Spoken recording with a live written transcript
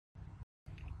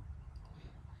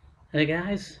Hey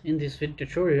guys, in this video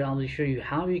tutorial I will show you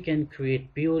how you can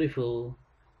create beautiful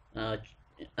uh,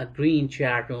 a green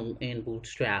chat room in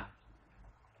Bootstrap.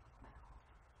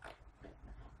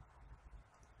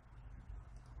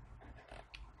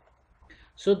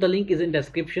 So the link is in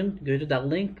description. Go to that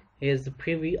link. Here's the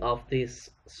preview of this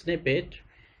snippet,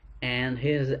 and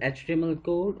here's the HTML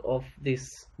code of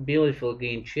this beautiful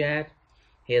green chat.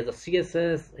 Here's the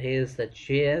CSS, here's the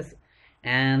JS,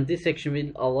 and this section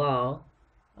will allow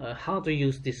how to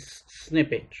use this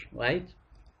snippet, right?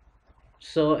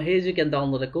 So here you can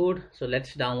download the code. So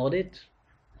let's download it.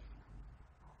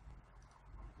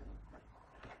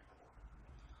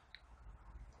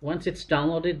 Once it's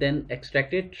downloaded, then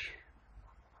extract it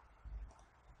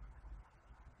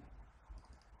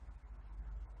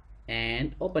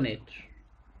and open it.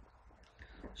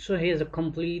 So here's a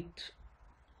complete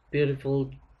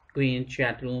beautiful green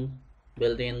chat room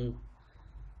built in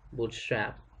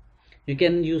Bootstrap. You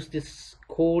can use this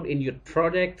code in your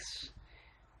projects,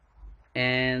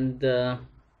 and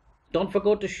don't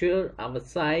forget to share our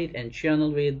site and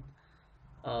channel with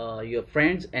your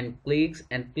friends and colleagues,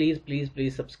 and please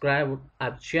subscribe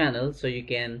our channel so you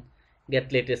can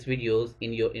get latest videos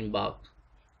in your inbox.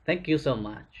 Thank you so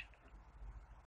much.